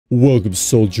Welcome,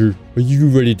 soldier. Are you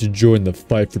ready to join the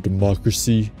fight for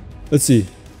democracy? Let's see.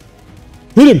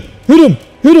 Hit him! Hit him!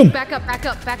 Hit him! Back up, back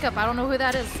up, back up. I don't know who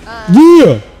that is.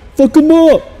 Yeah! Fuck him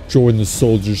up! Join the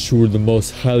soldiers who are the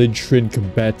most highly trained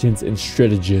combatants and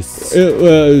strategists.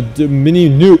 The mini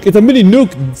nuke. It's a mini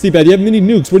nuke, CBAD. You have mini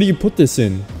nukes. Where do you put this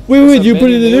in? Wait, you put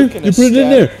it in there? You put it in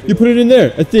there. You put it in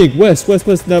there. I think. West,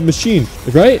 that machine.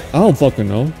 Right? I don't fucking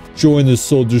know. Join the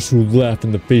soldiers who laugh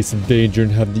in the face of danger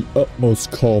and have the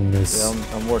utmost calmness.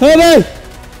 Yeah, I'm working. Hey!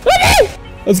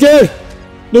 I'm scared!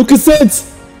 No consent!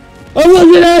 I'm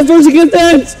looking at first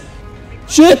consent!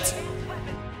 Shit!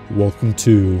 Welcome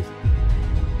to...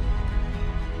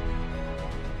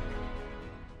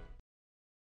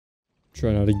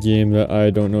 Trying out a game that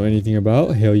I don't know anything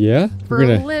about. Hell yeah. For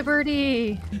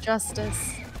liberty.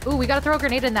 Justice. Ooh, we gotta throw a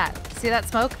grenade in that. See that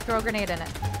smoke? Throw a grenade in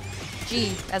it.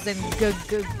 G, as in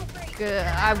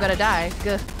I'm gonna die.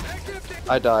 G.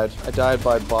 I died. I died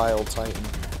by Bile Titan.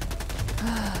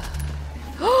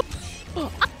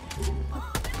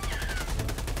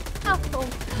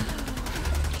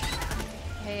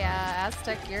 Hey,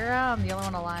 Aztec, you're the only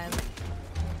one alive.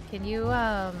 Can you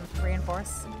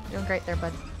reinforce? Doing great there,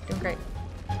 bud. Doing great.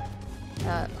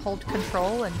 Hold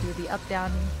control and do the up,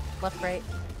 down, left, right.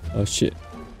 Oh shit.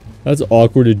 That's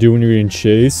awkward to do when you're getting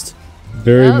chased.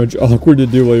 Very much awkward to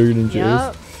do while you're getting chased.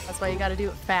 Yep. That's why you gotta do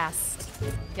it fast.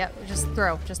 Yep, just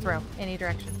throw, any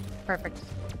direction. Perfect.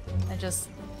 And just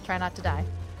try not to die.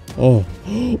 Oh.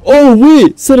 Oh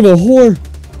wait! Son of a whore!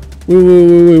 Wait.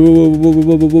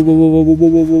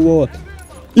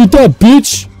 Eat that,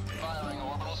 bitch!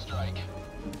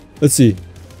 Let's see.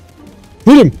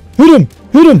 Hit him! Hit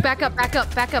him! Back up, back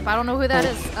up, back up. I don't know who that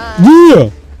is. Yeah!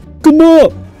 Come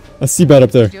up! I see CBAD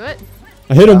up there. Do it.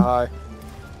 I hit him.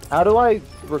 How do I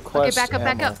request Okay,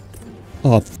 back up.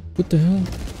 Oh, what the hell?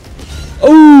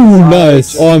 Oh,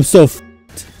 nice. Oh, I'm so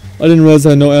f***ed. I didn't realize I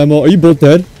had no ammo. Are you both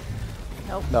dead?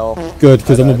 Nope. No. Good,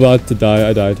 because I'm about to die.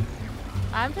 I died.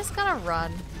 I'm just gonna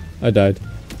run. I died.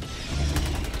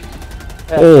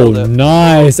 Yeah, oh,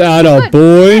 nice. Atta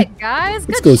boy. Shit, guys.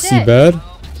 Let's Good go, shit. CBAD.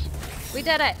 We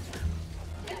did it.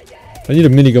 I need a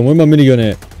minigun. Where's my minigun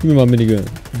at? Give me my minigun.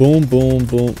 Boom, boom,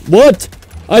 boom. What?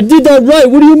 I did that right.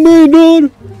 What do you mean,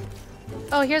 dude?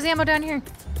 Oh, here's the ammo down here.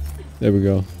 There we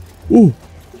go. Ooh.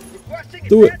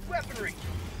 Do it.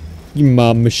 Give me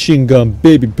my machine gun,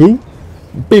 baby boo.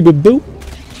 Baby boo.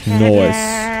 Nice.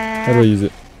 How do I use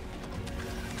it?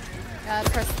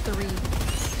 Press 3.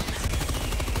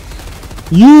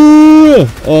 Yeah!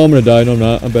 Oh, I'm gonna die. No, I'm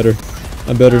not. I'm better.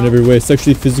 I'm better in every way.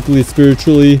 Sexually, physically,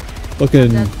 spiritually.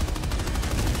 Fucking...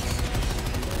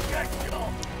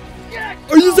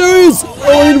 Are you serious?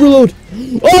 Oh, I need to reload.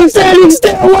 Oh, I'm standing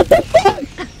still. What the fuck?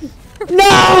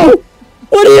 No!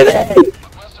 What do you mean?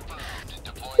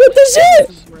 What the shit?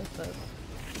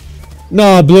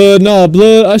 Nah,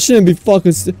 blood. I shouldn't be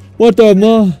fucking... What the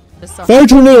Fire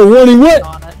tornado warning. What?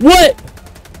 What?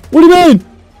 What do you mean?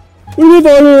 What do you mean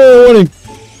fire tornado warning?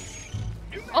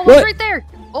 Oh, it's right there.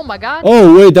 Oh my god.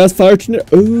 Oh, wait. That's fire tornado.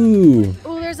 Ooh.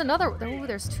 Oh, there's another. Oh,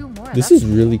 there's 2 more. This is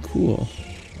really cool.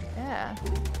 Yeah.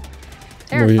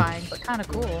 Terrifying, but kind of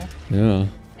cool. Yeah.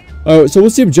 Oh, so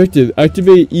what's the objective?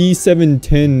 Activate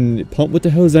E710 pump. What the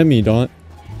hell does that mean, Daunt?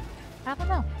 I don't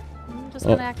know. I'm just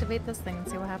gonna activate this thing and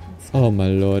see what happens. Oh my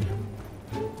lord.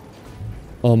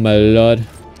 Oh my lord.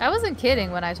 I wasn't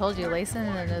kidding when I told you Layson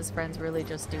and his friends really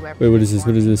just do everything. Wait, what is this?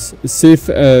 What is this? Safe,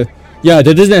 yeah,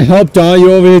 that doesn't help, Don. You're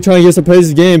over here trying to get some plays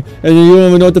this game, and you don't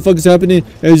even know what the fuck is happening,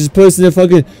 and you just put us in a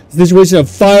fucking situation of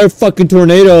fire fucking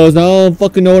tornadoes, and I don't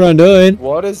fucking know what I'm doing.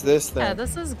 What is this thing? Yeah,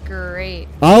 this is great.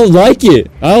 I don't like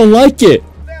it. I don't like it.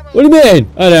 What do you mean?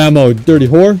 I had ammo, dirty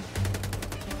whore.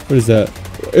 What is that?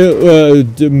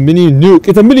 The mini nuke.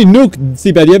 It's a mini nuke,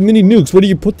 CBAD. You have mini nukes. Where do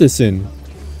you put this in?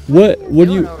 What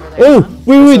do you... Oh,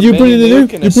 wait, you put it in there? You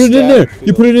put it in there.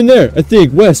 You put it in there. I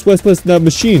think. West, that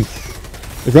machine.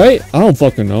 Right? I don't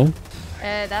fucking know.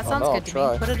 That sounds good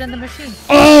to me. Put it in the machine.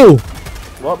 Oh!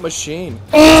 What machine?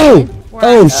 Oh!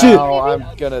 Oh, shit. Oh, I'm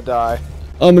gonna die.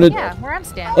 I'm gonna... Yeah, where I'm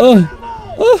standing.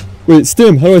 Wait,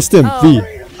 stim. How do I stim? Oh. V.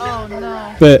 Oh,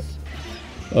 no. Bet.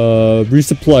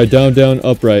 Resupply. Down,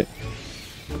 up, right.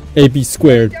 AB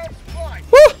squared. Oh,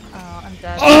 I'm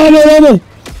dead. Oh, no, ammo!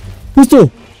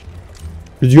 Pistol!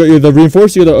 Did you get the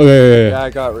reinforced? You got the... Okay, yeah, I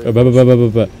got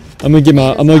reinforced. I'm gonna get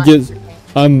my... I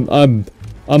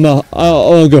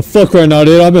don't give a fuck right now,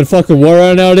 dude. I'm in fucking war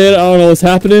right now, dude. I don't know what's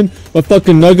happening. My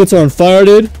fucking nuggets are on fire,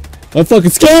 dude. I'm fucking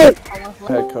scared!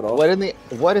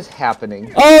 What is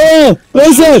happening? Oh,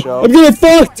 listen! I'm getting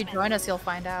fucked! If you join us, you'll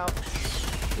find out.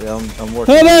 Yeah, I'm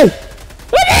working. Hey, man!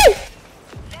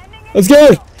 I'm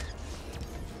scared!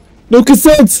 No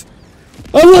consent!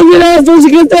 I'm looking at first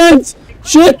against defense!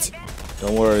 Shit!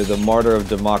 Don't worry, the martyr of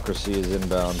democracy is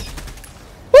inbound.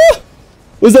 Ah!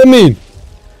 What does that mean?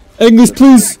 English,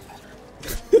 please.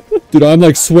 Dude, I'm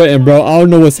like sweating, bro. I don't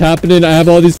know what's happening. I have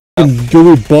all these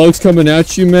gooey bugs coming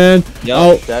at you, man.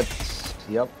 Yep, that's...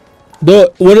 Yep.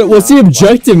 What's the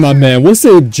objective, my man? What's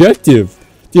the objective?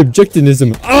 The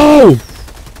objectivism. Oh!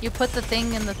 You put the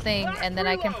thing in the thing, and then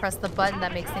I can press the button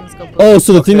that makes things go boom. Oh,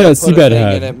 so the thing that Put a CBAD thing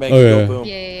had. in it, make it go boom.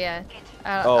 Yeah.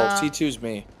 C2's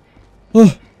me.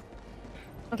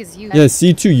 Is you. Yeah,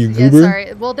 C2, you Yeah, goober.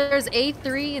 sorry. Well, there's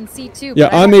A3 and C2. Yeah,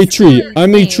 but I I'm have A3.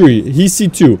 I'm same. A3. He's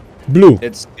C2. Blue.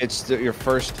 It's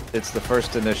the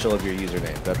first initial of your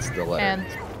username. That's the letter. And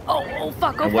oh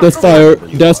fuck! Oh fuck! That's fire.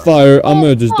 That's fire. I'm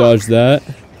gonna just dodge that.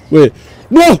 Wait.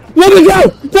 No! Let me go!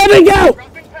 Let me go!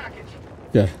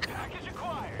 Okay.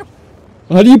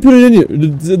 How do you put it in here?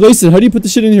 Layson, how do you put the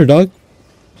shit in here, dog?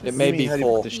 It may be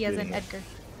full. He has an Edgar.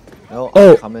 No,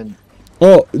 Oh. I'm coming.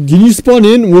 Oh, can you spawn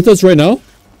in with us right now?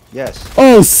 Yes.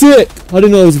 Oh, sick! I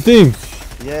didn't know it was a thing.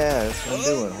 Yeah, that's what I'm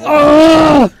doing. Hold on.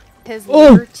 Ah! His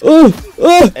Oh! liberty.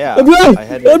 Oh! Yeah, I'm down! I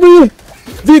had to- I'm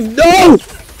down! No!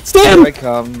 Stand! Here I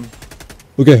come.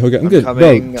 Okay, I'm good.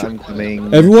 Coming. Bro, I'm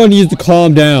coming. everyone needs to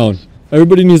calm down.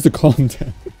 Everybody needs to calm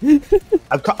down.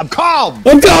 I'm calm.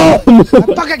 I'm calm! I'm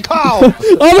fucking calm.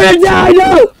 I'm gonna die,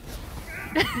 no!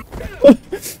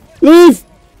 Leave!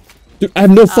 Dude, I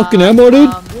have no fucking ammo, dude.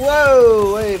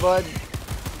 Whoa, wait, bud.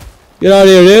 Get out of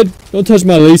here, dude. Don't touch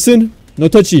my Layson. No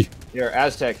touchy. Here,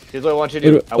 Aztec. Here's what I want you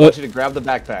to do. I want you to grab the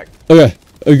backpack. Okay.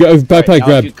 Backpack Right, now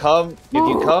grab. If you come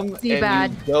and CBAD.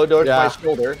 you go towards Yeah. my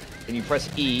shoulder and you press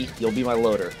E, you'll be my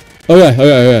loader. Okay.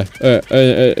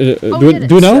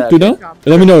 Do it now? Do it now? Job.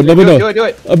 Let me know. Let me know. Do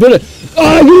it. I bet it.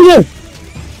 Ah, get in there!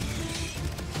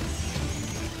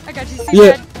 I got you.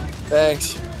 Yeah. CBAD.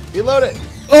 Thanks. Reload it.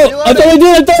 Oh, I thought I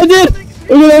did. Okay,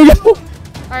 there we go. All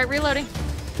right, reloading.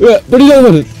 Yeah, put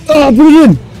it in. Ah, put it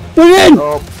in. Put it in.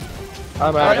 Oh, I'm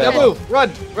out Alright, of now ammo. move. Run.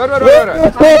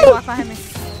 Walk behind me.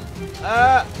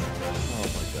 Oh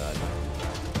my god.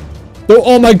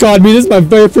 Oh my god, me, this is my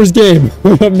very first game.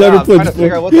 I've never I'm played trying to figure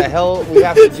before. out what the hell we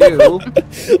have to do. I don't know what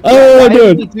I'm Why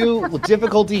did we doing. do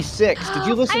difficulty 6? Did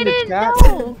you listen I to didn't chat?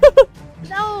 know.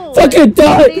 No. Fucking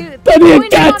die! Let me a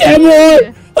goddamn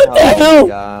one! What the Oh hell? my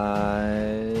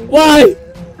god. Why?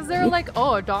 Because they're like,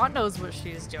 oh, Dawn knows what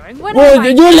she's doing. When Well, have I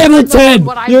you're level never known 10.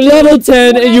 what I'm You're doing? level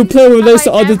 10 and you When play with have Layson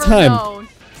I all the ever time. known?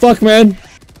 Fuck, man.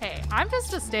 Hey, I'm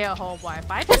just a stay-at-home wife.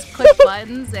 I just click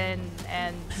buttons and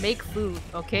make food,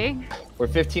 okay? We're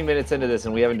 15 minutes into this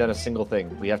and we haven't done a single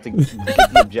thing. We have to get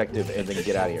the objective and then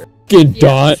get out of here. Fucking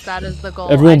Daunt. Yes, that is the goal.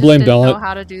 Everyone I just blame didn't know Daunt.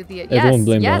 how to do the. Everyone Yes,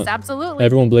 blame yes, Daunt. absolutely.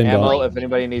 Everyone blame Ammo Daunt. if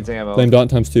anybody needs ammo. Blame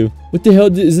Daunt times 2. What the hell?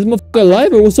 Is this motherfucker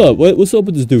alive or what's up? What's up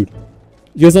with this dude?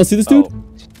 You guys not see this dude?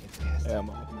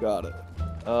 Ammo. Got it.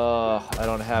 I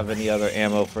don't have any other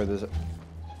ammo for this.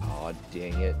 Oh,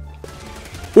 dang it.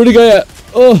 Where'd the guy at?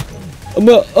 Oh!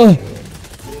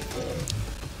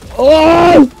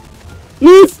 Oh!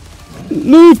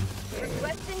 Leave!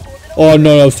 Oh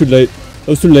no, that was too late. That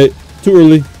was too late. Too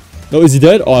early. No, is he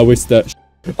dead? Oh, I wasted that.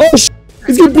 Oh sh!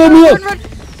 He's gonna blow me up!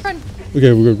 Run.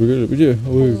 Okay, we're good.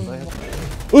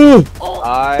 Oh!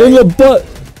 In the butt!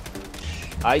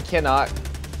 I cannot.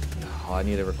 Oh, I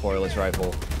need a recoilless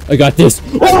rifle. I got this.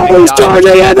 Oh, he's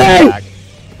charging at me!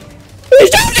 He's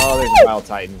charging! Oh, there's a Wild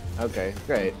Titan. Okay,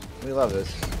 great. We love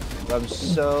this. I'm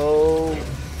so.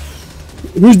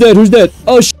 Who's dead?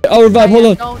 Oh shit! I'll revive. Hold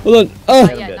on. Don't- Hold on. Ah!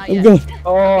 Not yet, not I'm yet. good.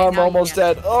 Oh, I'm now you almost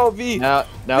can. dead. Oh, V. Now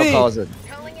Me. call us in.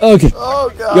 Okay.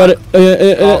 Oh, God. Got it.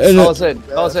 Call us in.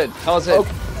 Call us in.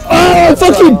 Oh,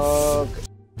 fucking!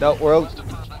 No, we're okay.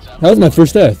 That was my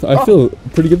first death. I feel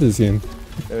pretty good at this game.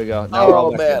 There we go. Now we're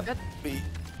all Oh, back man. V.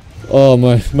 Oh,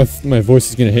 my voice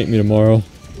is gonna hate me tomorrow.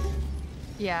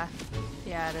 Yeah,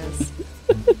 it is.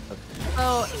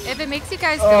 So, if it makes you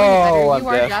guys feel any better, I'm you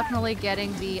are deaf. definitely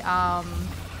getting the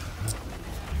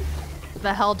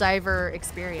Helldiver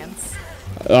experience.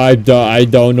 I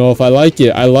don't know if I like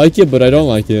it. I like it, but I don't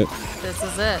like it. This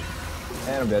is it. in.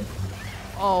 And I'm dead.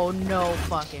 Oh, no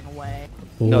fucking way.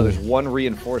 No, there's one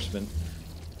reinforcement.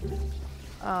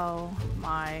 Oh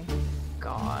my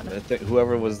god. I think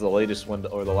whoever was the latest one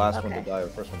or the last one to Okay. die or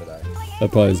the first one to die.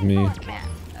 That probably is me. Man,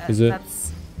 Is it?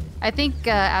 I think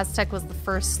Aztec was the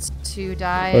first to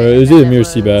die. Or and is then it me or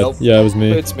was- CBAD? Nope. Yeah, it was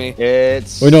me. It's me.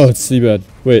 It's. Wait, no, it's CBAD.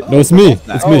 Wait, no, it's me.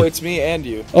 It's Oh, me. it's me and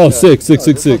you. Oh, Yeah. sick.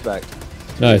 We're back.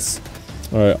 Nice.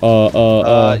 All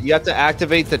right. You have to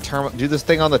activate the terminal. Do this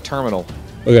thing on the terminal.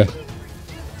 Okay.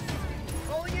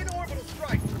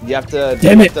 You have to,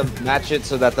 Damn it. match it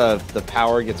so that the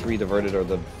power gets rediverted or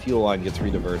the fuel line gets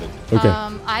rediverted. Okay.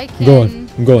 I I'm going. can.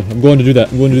 I'm going. I'm going to do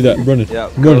that. I'm going to do that. I'm running. Yeah,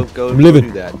 I'm running. go I'm living.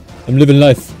 do that. I'm living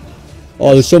life.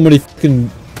 Oh, there's so many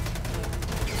fucking.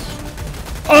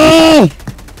 Ah!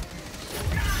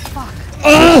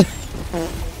 Ah!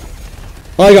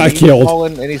 I got killed.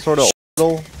 Calling any sort of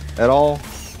at all?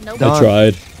 Nope. I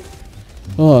tried.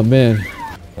 Oh man.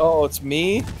 Oh, it's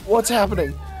me? What's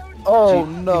happening? Oh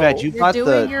no. Matt, you You're got doing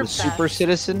the your super best.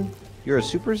 citizen? You're a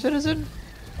super citizen?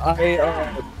 I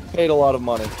paid a lot of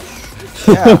money.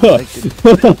 Yeah.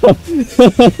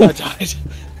 I died.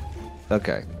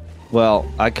 Okay.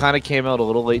 Well, I kind of came out a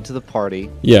little late to the party.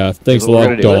 Yeah. Thanks a We're lot,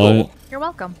 gonna do it. Dawn. You're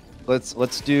welcome. Let's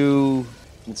do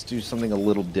something a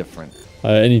little different.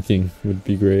 Anything would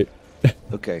be great.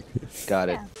 Okay, got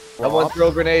it. Someone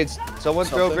throw grenades. Someone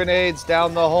throw grenades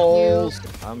down the holes.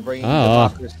 I'm bringing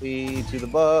democracy to the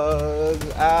bugs.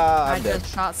 Ah, I I'm dead.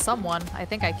 just shot someone. I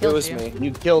think I It killed was you. me.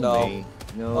 You killed No. me.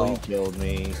 No, Oh. you killed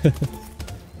me.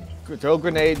 Throw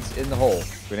grenades in the hole.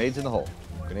 Grenades in the hole.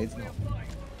 Grenades in the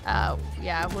hole.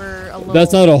 Yeah, we're a little.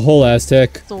 That's not a whole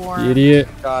Aztec. Sore. You idiot.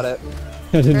 Got it.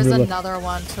 I didn't There's realize. another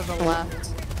one to the left.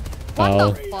 What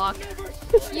Ow. the fuck?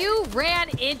 You ran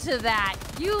into that.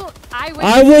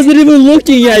 I wasn't even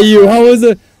looking at you. How was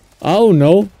it? I don't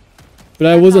know. But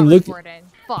I wasn't looking.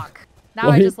 Fuck. Now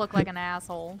I Wait. just look like an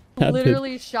asshole. Happened.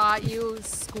 Literally shot you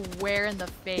square in the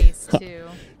face too.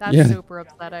 That's Yeah. super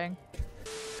upsetting.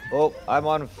 Oh, I'm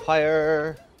on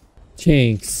fire.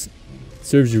 Thanks.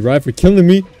 Serves you right for killing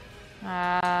me.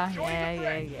 Yeah.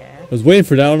 I was waiting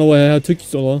for that. I don't know why it took you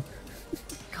so long.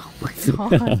 Oh my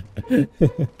god.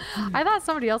 I thought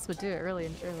somebody else would do it really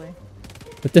and truly.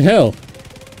 What the hell?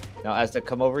 Now, Aztec,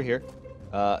 come over here.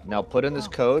 Now put in this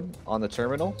code on the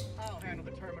terminal. I'll handle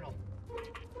the terminal.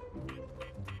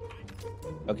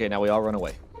 Okay, now we all run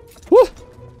away. Woo!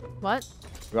 What?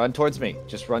 Run towards me.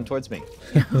 Just run towards me.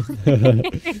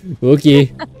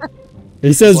 Okay.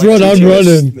 He says run, I'm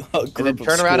running. And then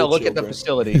turn around and look at the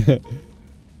facility.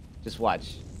 Just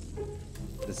watch.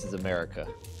 This is America.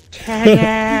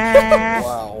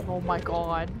 Wow. Oh my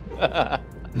god.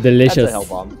 Delicious. That's a hell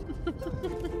bomb.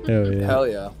 Hell yeah. Hell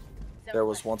yeah. There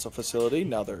was once a facility,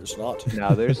 now there's not.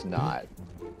 Now there's not.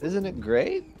 Isn't it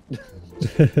great?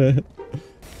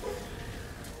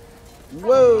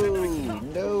 Whoa!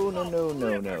 No, no, no,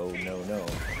 no, no, no, no.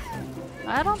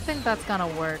 I don't think that's gonna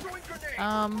work.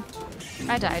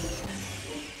 I died.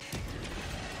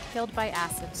 Killed by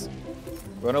acid.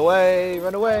 Run away!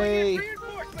 Run away!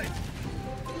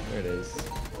 There it is.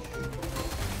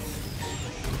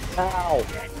 Ow!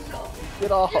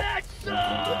 Get off!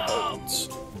 Hurts.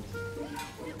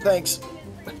 Thanks.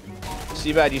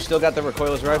 CBAD, you still got the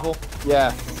recoilless rifle?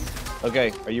 Yeah.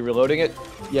 Okay, are you reloading it?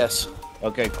 Yes.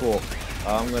 Okay, cool.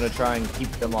 I'm gonna try and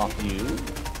keep them off you.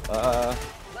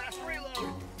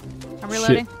 I'm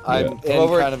reloading. I'm Yeah. in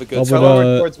Over. kind of a good Oh, Come but, spot.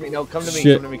 over towards me. No, come to me.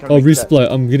 Shit. Come to me. Come to Oh, me. resplay.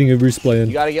 I'm getting a resplay You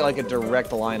in. gotta get like a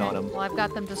direct line on him. Well, I've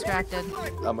got them distracted.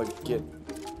 I'm gonna get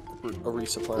a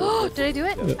resupply. Did I do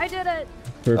it? Yeah. I did it!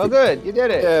 Oh, Perfect. good. You did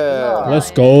it. Yeah.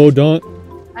 Let's go, Daunt.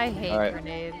 I hate All right.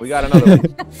 grenades. We got another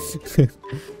one.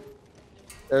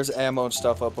 There's ammo and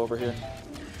stuff up over here.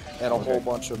 And a whole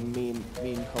bunch of mean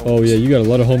homies. Oh yeah, you got a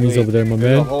lot of homies over there, my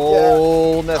There's a man.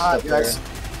 whole nest Ah, up there. guys.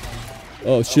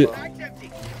 Oh shit.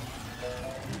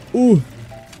 Ooh.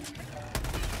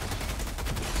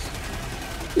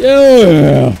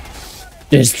 Yeah.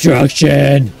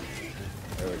 Destruction.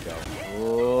 There we go.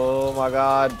 Oh my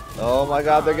god. Oh my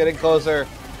god, they're getting closer.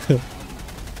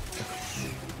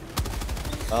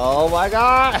 Oh my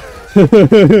god.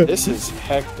 This is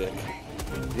hectic.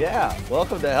 Yeah,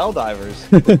 welcome to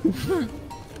Helldivers.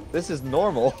 This is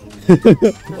normal.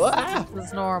 Ah! This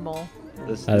is normal.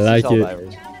 This I is like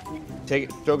it.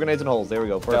 Helldivers. Throw grenades in holes. There we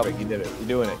go. Perfect. You did it. You're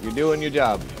doing it. You're doing your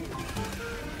job.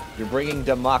 You're bringing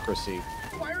democracy.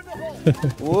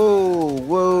 Whoa,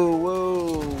 whoa,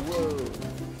 whoa,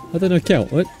 whoa. How did I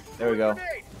count? What? There we go.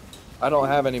 I don't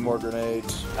have any more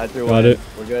grenades. I threw Got one. it.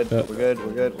 We're good. Yeah. We're good.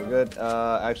 We're good. We're good.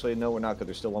 Actually, no, we're not good.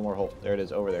 There's still one more hole. There it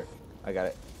is. Over there. I got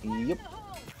it. Yep.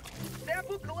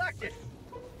 Sample collected.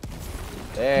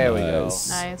 There we go. Nice.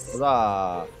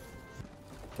 Huzzah.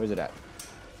 Where's it at?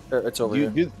 It's over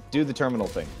here. Do the terminal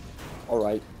thing.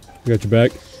 Alright. Got your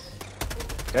back.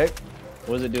 Okay.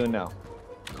 What is it doing now?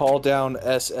 Call down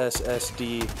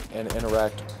SSSD and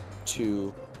interact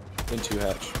into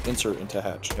hatch. Insert into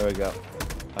hatch. There we go.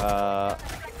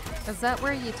 Is that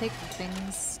where you take the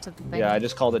things to the thing? Yeah, I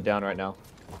just called it down right now.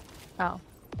 Oh.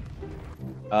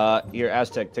 Here,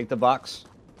 Aztec, take the box.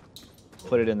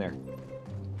 Put it in there.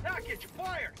 Package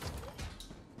fired.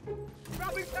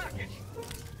 Dropping package.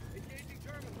 Engaging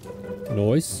terminal.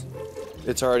 Noise.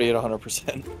 It's already at 100%.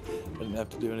 I didn't have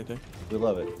to do anything. We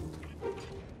love it.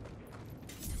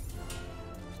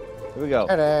 Here we go.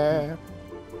 Ta-da.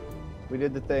 We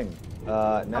did the thing.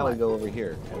 Now we go over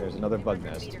here, and there's another bug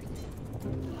nest.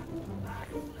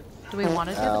 Do we want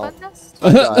to do the Ow. bug nest?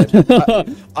 I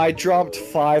died. I dropped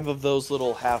 5 of those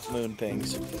little half moon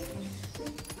things.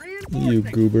 You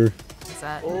goober. What's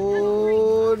that?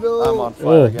 Oh no! I'm on fire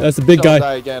Oh, again. that's a big Don't guy.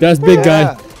 die again. That's big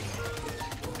guy.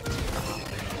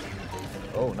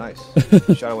 Oh, nice.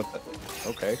 Shot it with the.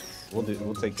 Okay,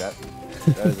 we'll take that.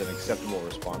 That is an acceptable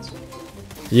response.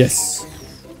 Yes.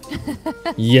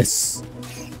 Yes.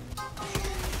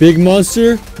 Big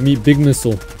monster, meet big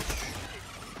missile.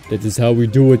 That is how we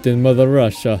do it in Mother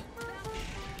Russia.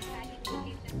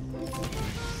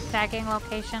 Tagging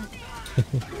location.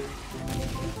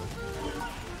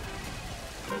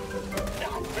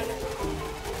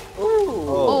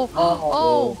 Oh,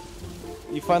 Oh.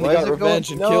 You finally Why got is it revenge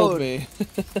going- and No. killed me.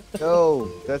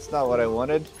 no, that's not what I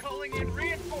wanted. Calling in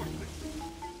reinforcements.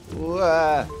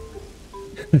 Wah.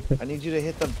 I need you to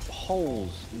hit the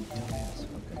holes, you dumbass.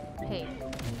 Okay. Hey,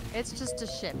 it's just a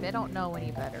ship. They don't know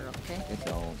any better, okay?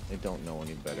 They don't know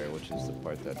any better, which is the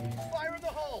part that Fire in the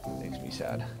hole. makes me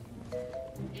sad.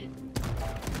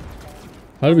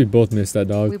 How did we both miss that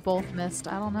dog? We both missed.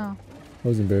 I don't know. That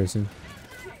was embarrassing.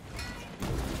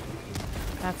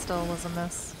 That still was a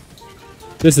miss.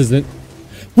 This isn't.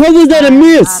 What was that a Out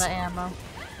miss? of ammo.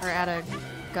 Or out of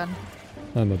gun.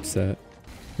 I'm upset.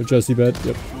 Good job, CBAD.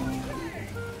 Yep.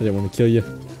 I didn't want to kill you.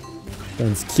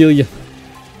 Guns kill you.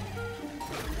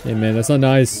 Hey man, that's not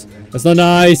nice. That's not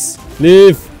nice.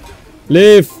 Leave.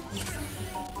 Leave.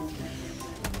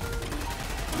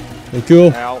 Thank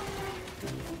you. Ow.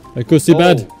 Thank you,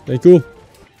 CBAD. Oh. Thank you.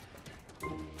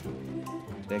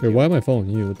 Thank Here, you. why am I following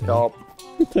you? What the hell? Help.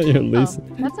 I thought you were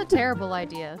Layson. That's a terrible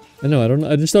idea. I know, I don't know.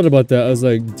 I just thought about that. I was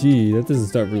like, gee, that doesn't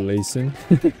start with Layson.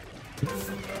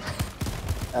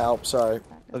 Ow, sorry.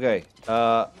 Okay,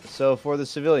 so for the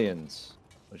civilians,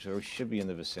 which we should be in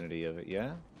the vicinity of it,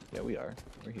 yeah? Yeah, we are.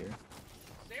 We're here.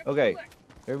 Okay,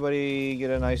 everybody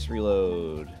get a nice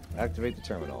reload. Activate the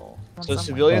terminal. So Somewhere.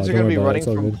 civilians Oh, are going to don't be worry about it, running it's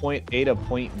all from good. point A to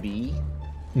point B,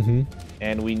 Mm-hmm.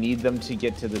 and we need them to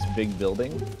get to this big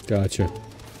building. Gotcha.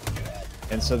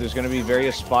 And so there's going to be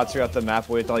various spots throughout the map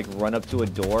where we have to like run up to a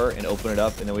door and open it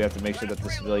up, and then we have to make sure that the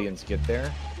civilians get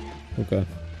there. Okay.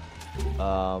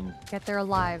 Get there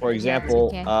alive. For and yes, you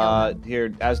example, can't kill them.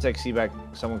 here, Aztec, CBAD,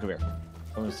 someone come here.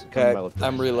 Come to Okay, my left.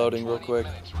 I'm reloading real quick.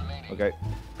 Okay,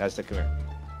 Aztec, come here.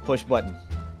 Push button.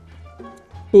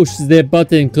 Push the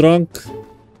button, crunk.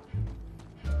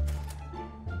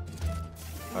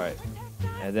 Alright.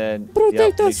 And then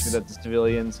Protect make us. sure that the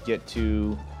civilians get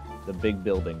to the big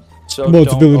building. So Come on,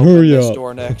 don't civilian, open hurry this up.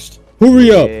 door next.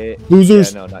 Hurry up, Eh,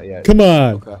 losers. Yeah, no, not yet. Come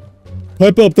on. Okay.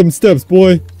 Pipe up them steps,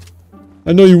 boy.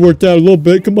 I know you worked out a little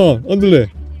bit. Come on,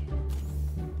 underlay.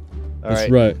 That's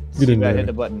Alright. right. Get in CBAD there. hit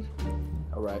the button.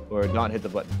 Alright. Or not hit the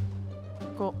button.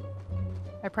 Cool.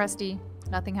 I pressed E.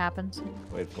 Nothing happened.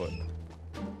 Wait for it.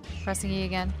 Pressing E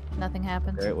again. Nothing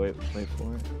happened. Okay, wait for it.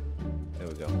 There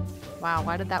we go. Wow,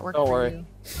 why did that work Don't for worry. you?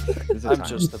 This is I'm time.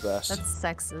 just the best. That's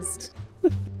sexist.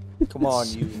 Come on,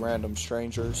 you random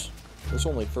strangers. There's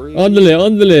only 3.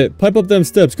 Underlay. Pipe up them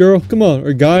steps, girl. Come on.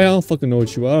 Or guy, I don't fucking know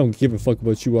what you are. I don't give a fuck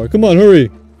what you are. Come on, hurry.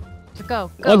 So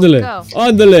go. Underlay. Go.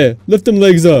 Underlay. Lift them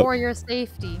legs up. For your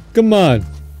safety. Come on.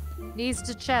 Knees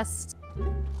to chest.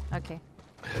 Okay.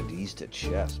 Knees to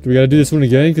chest. Do we gotta do this one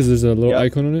again? Because there's a little Yep.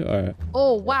 icon on it? Alright.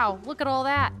 Oh, wow. Look at all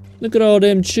that. Look at all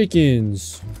them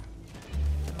chickens.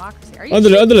 Democracy. Are you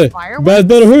Underlay. shooting Underlay. fireworks? Bad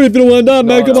better hurry if you don't want to die,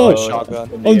 man. Come no, on. it's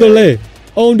shotgun. In the air. Underlay.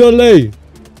 Underlay.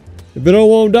 If you don't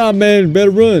want to die, man, you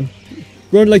better run.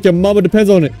 Run like your mama depends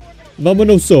on it. Mama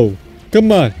no so.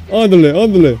 Come on.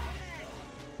 Underlay.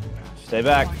 Stay I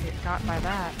back. don't wanna get got by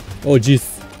that. Oh,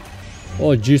 jeez.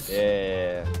 Oh, jeez.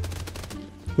 Yeah.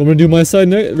 You want me to do my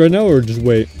side right now or just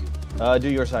wait? Do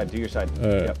your side. Alright.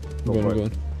 Yep. I'm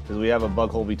going. Because we have a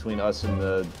bug hole between us and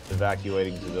the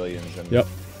evacuating civilians, and Yep.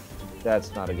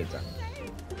 that's not a good time.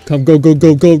 Come, go,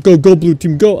 blue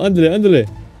team, go. Underlay.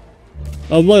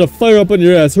 I'll light a fire up on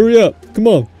your ass. Hurry up. Come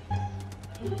on.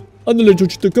 Underlay,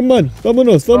 Chochito. Come on.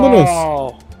 Vámonos.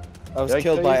 Oh, I was Did I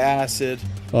killed kill by you? acid.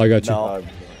 Oh, I got you. No.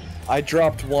 I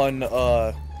dropped one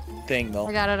thing though.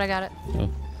 I got it.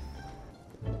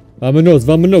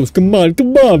 Vámonos. Come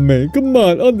on, man. Come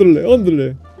on.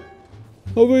 Underlay.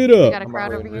 Hurry it I up. got a I'm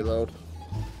crowd already over here. reload.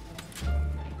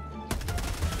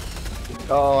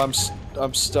 Oh,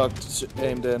 I'm stuck,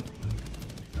 aimed in.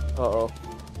 Uh-oh.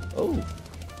 Oh.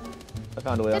 I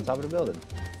found a way on top of the building.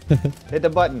 Hit the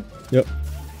button. Yep.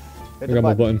 Hit I got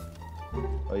my button.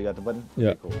 Oh, you got the button? Yeah.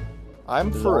 Okay, cool. I'm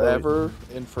There's forever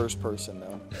in first person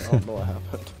now. I don't know what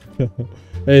happened.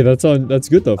 Hey, that's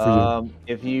good though for you.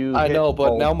 If you I hit know, but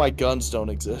alt, now my guns don't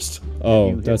exist. Oh,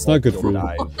 you hit that's not alt, good you'll for you.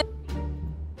 die.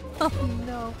 Oh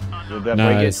no. Did that break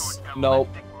it? Nice. Nope.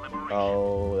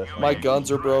 Oh, that's My fine.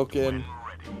 guns are broken.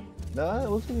 No, it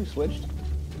looks like you switched.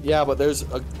 Yeah, but there's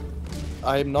a...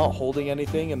 I'm not holding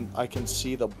anything, and I can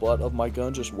see the butt of my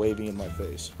gun just waving in my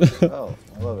face. Oh,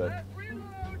 I love it.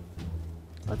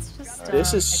 Let's just.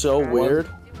 This is so extract. weird.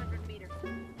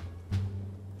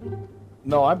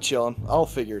 No, I'm chilling. I'll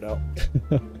figure it out.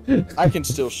 I can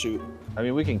still shoot. I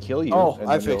mean, we can kill you. Oh, and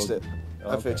I then fixed they'll- it. Oh,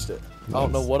 I okay. fixed it. I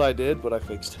don't know what I did, but I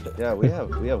fixed it. Yeah, we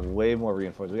have way more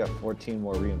reinforcements. We got 14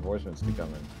 more reinforcements to come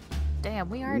in. Damn,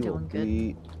 we are We will doing good.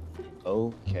 be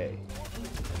okay.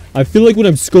 I feel like when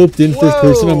I'm scoped in first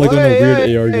person, I'm like on a weird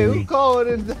AR Hey, game.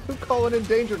 who calling in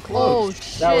danger Oh close?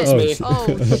 shit! That was me.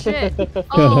 Oh shit!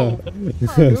 Oh,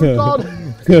 Who called?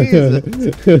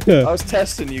 Jesus. I was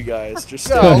testing you guys. Just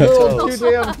stay Got on a your little too toes.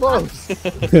 damn close.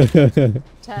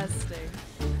 testing.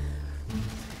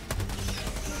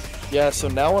 Yeah, so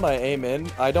now when I aim in,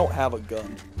 I don't have a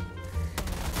gun.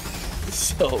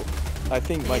 So, I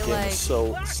think my Be game like- is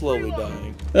so slowly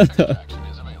dying.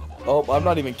 Oh, I'm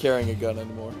not even carrying a gun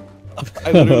anymore.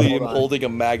 I literally am Hold on. holding a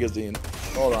magazine.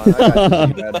 Hold on, I got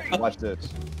you, CBAD. Watch this.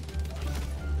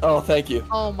 Oh, thank you.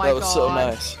 Oh my That was god. so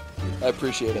nice. I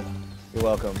appreciate it. You're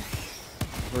welcome.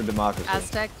 We're democracy.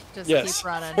 Aztec, just Yes, keep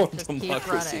running. for Just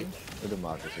democracy. keep running. We're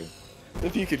democracy.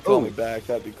 If you could call Ooh. me back,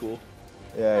 that'd be cool.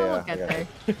 Yeah, We'll yeah. get I got there.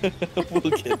 it.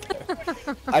 We'll get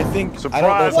there. I think. I don't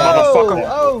know Surprise, if I have Whoa! motherfucker.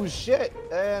 Oh shit!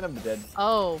 And I'm dead.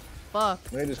 Oh fuck!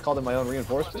 I just called in my own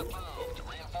reinforcement.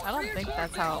 I don't think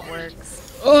that's how it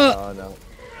works. Oh no.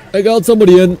 I got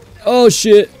somebody in. Oh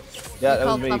shit. Yeah, that was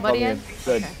called me. You called somebody me in. in?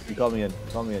 Good. Okay. You called me in.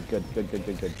 Called me in. Good. Good. Good.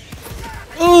 Good. Good.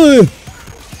 Oh.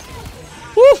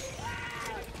 Woo.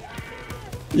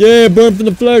 Yeah, burn from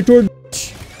the flag toward.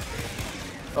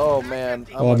 Oh man.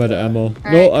 Oh, I'm out of ammo. All No,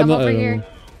 right, I'm come not out over of here. ammo.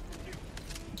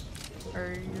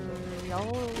 Or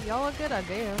y'all are good, I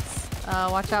guess.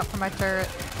 Watch out for my turret.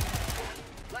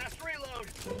 Last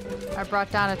reload. I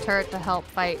brought down a turret to help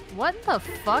fight. What the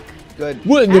fuck? Good.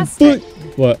 What in the Aztec.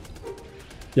 fuck? What?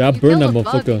 Yeah, I You burned that killed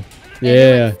a bug, motherfucker. And it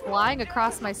Yeah. went flying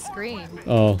across my screen.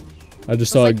 Oh, I just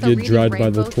It's saw like it the get Reading dried by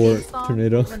the Rainbow theme song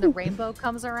tornado. When the rainbow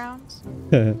comes around.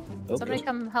 I Somebody Okay.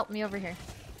 come help me over here.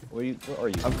 Where are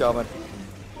you? I'm coming.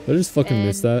 just fucking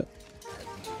missed And- that.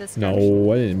 This No,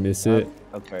 direction. I didn't miss it.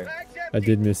 Okay. I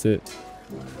did miss it.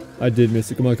 I did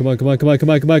miss it. Come on, come on, come on, come on, come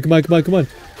on, come on, come on, come on, come on.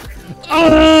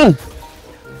 Ah!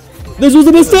 This was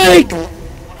a mistake!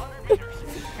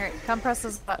 Alright, come press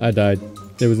this button. I died.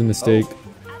 It was a mistake.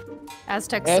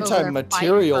 Aztec's over there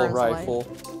Anti-material fighting for his life. rifle.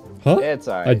 Huh? It's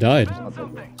alright. I died. I'll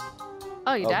take it.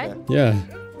 Oh, you died? Okay. Yeah.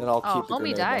 And I'll Oh, keep the homie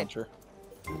grenade died. launcher.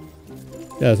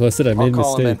 Yeah, that's what I said. I made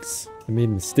call him in. mistakes. I made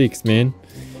mistakes, man.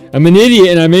 I'm an idiot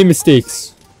and I made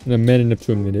mistakes. And I'm man enough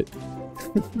to admit it.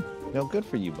 No, good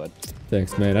for you, bud.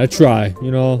 Thanks, man. I try.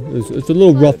 You know, it's a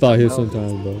little rough out here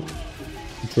sometimes, but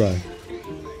I try.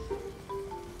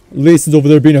 Layson's over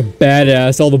there being a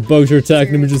badass. All the bugs are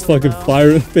attacking him and just fucking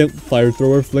fire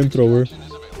flamethrower.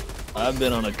 I've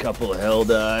been on a couple of hell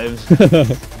dives.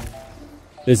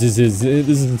 This is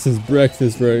his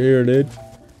breakfast right here, dude.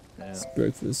 Yeah. It's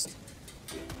breakfast.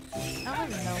 I don't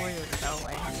even know where you're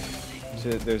going. So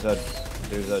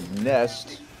there's a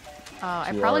nest.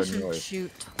 I To probably our shouldn't north.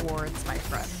 shoot towards my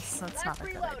friends. That's not a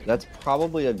good idea. That's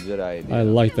probably a good idea. I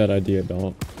like that idea,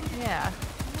 Daunt. Yeah.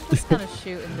 I'm just gonna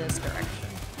shoot in this direction.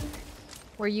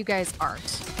 Where you guys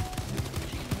aren't.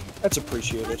 That's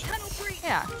appreciated.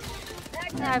 Yeah.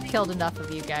 I've killed enough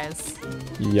of you guys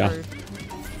Yeah,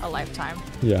 for a lifetime.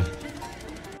 yeah.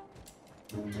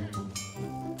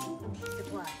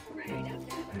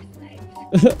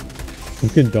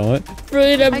 Fucking Daunt.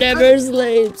 Freedom I never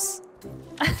sleeps.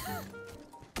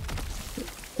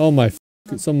 Oh my!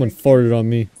 Someone farted on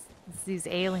me. It's these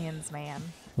aliens, man.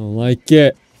 I don't like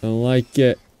it. I don't like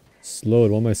it.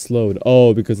 Slowed. Why am I slowed?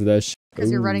 Oh, because of that shit.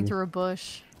 Because you're running Ooh. through a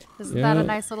bush. Isn't that a Yeah.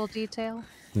 nice little detail?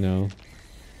 No.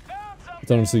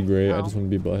 It's honestly great. I Oh. just want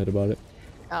to be butthead about it.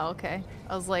 Oh, okay.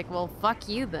 I was like, well, fuck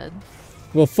you then.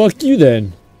 Well, fuck you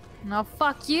then. No,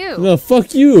 fuck you. No,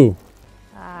 fuck you.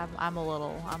 I'm a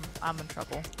little. I'm in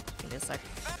trouble. Give me a sec.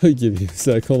 I'll give you a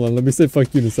sec. Hold on. Let me say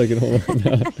fuck you in a second. Hold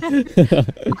on.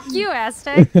 Fuck you,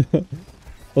 Aztec.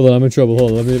 Hold on. I'm in trouble.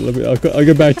 Hold on. Let me. I'll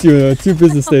get back to you in 2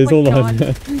 business days. Oh my Hold on.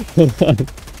 God. Hold on.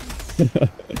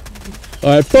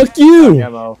 All right. Fuck you.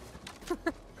 Ammo.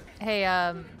 Hey,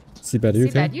 CBAD, you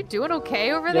okay? CBAD, you doing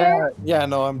okay over there? Yeah,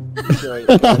 no, I'm great.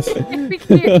 guys. We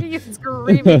can hear you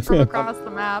screaming from across the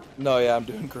map. No, yeah, I'm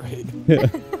doing great.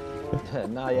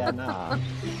 Nah.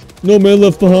 No man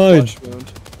left behind. Flesh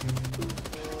wound.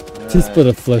 Just put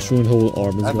a flesh wound, whole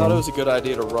arm is I gone. thought it was a good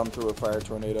idea to run through a fire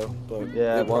tornado, but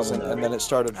Yeah, it wasn't, probably not. and then it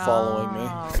started following me.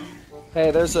 Oh.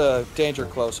 Hey, there's a danger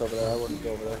close over there. I wouldn't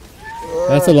go over there.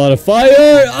 That's a lot of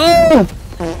fire! Ah!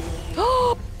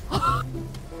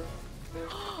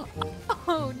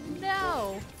 Oh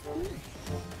no!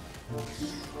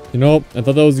 You know, I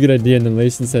thought that was a good idea, and then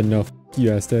Layson said no. F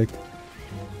you, Aztec.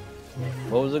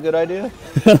 What was a good idea?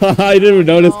 I didn't even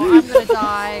notice. Oh, I'm gonna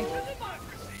die.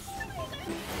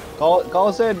 Call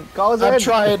us in. Call us in. I'm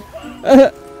trying.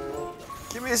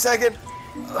 Give me a second.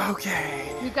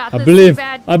 Okay. You got I this, believe.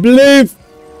 CBAD. I believe.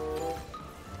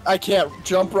 I can't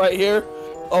jump right here.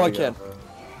 Oh, I you go. can.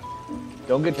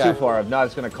 Don't get Okay. too far. If not,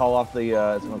 it's gonna call off the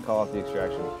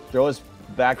extraction. Throw us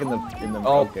back in the.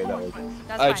 Oh. Okay, that works.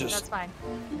 That's I fine, just- that's fine.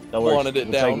 That works. Wanted it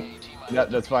We'll take down. Yeah,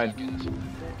 that's fine.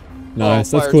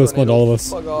 Nice, Oh, that's fire cool. It spawned tornado. all of us.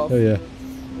 Fuck off. Oh yeah.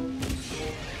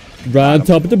 Right on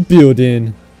top of the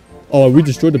building. Oh, we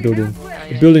destroyed the building.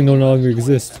 The building no longer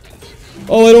exists.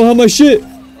 Oh, I don't have my shit.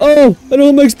 Oh, I don't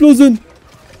have my explosion.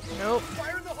 Nope.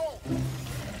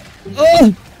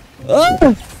 Ah!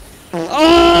 Ah!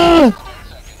 Ah!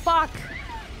 Fuck!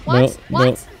 No, What?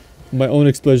 What? no. My own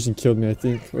explosion killed me, I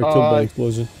think. Or killed my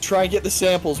explosion. Try and get the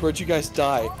samples. Where'd you guys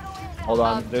die? Hold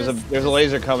on. There's a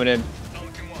laser coming in.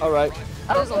 All right.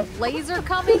 There's a laser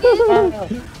coming in?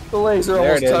 The laser There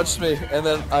almost it is. touched me, and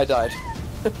then I died.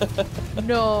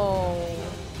 No.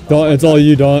 Daunt, it's all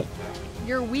you, Daunt.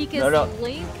 Your weakest No.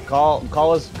 link? Call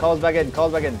us back in. Call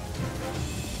us back in.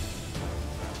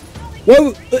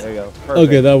 Whoa! There you go. Perfect.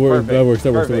 Okay, that works. Perfect. That works.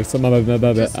 That works. That Perfect. works. My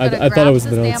bad. Just I gonna thought it grab was the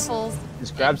something else. samples.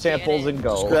 Just grab samples and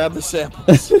go. Just grab the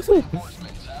samples.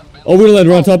 Oh, we're gonna land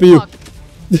right on top of you. Fuck.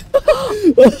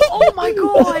 Oh my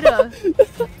god!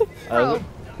 Bro.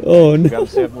 Oh no. Grab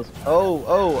samples.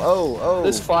 Oh.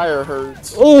 This fire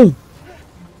hurts. Oh.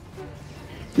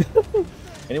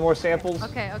 Any more samples?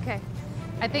 Okay.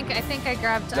 I think I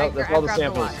grabbed. No, I that's all the grabbed a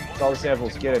samples. lot. That's all the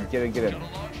samples. Get in. In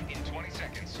 20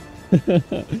 seconds.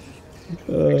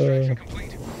 Extraction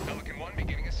complete. Pelican 1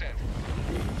 beginning ascent.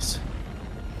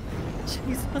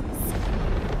 Jesus.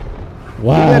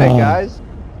 Wow. We did it, guys.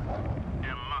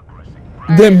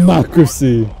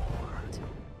 Democracy.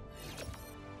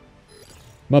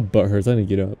 My butt hurts. I need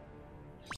to get up.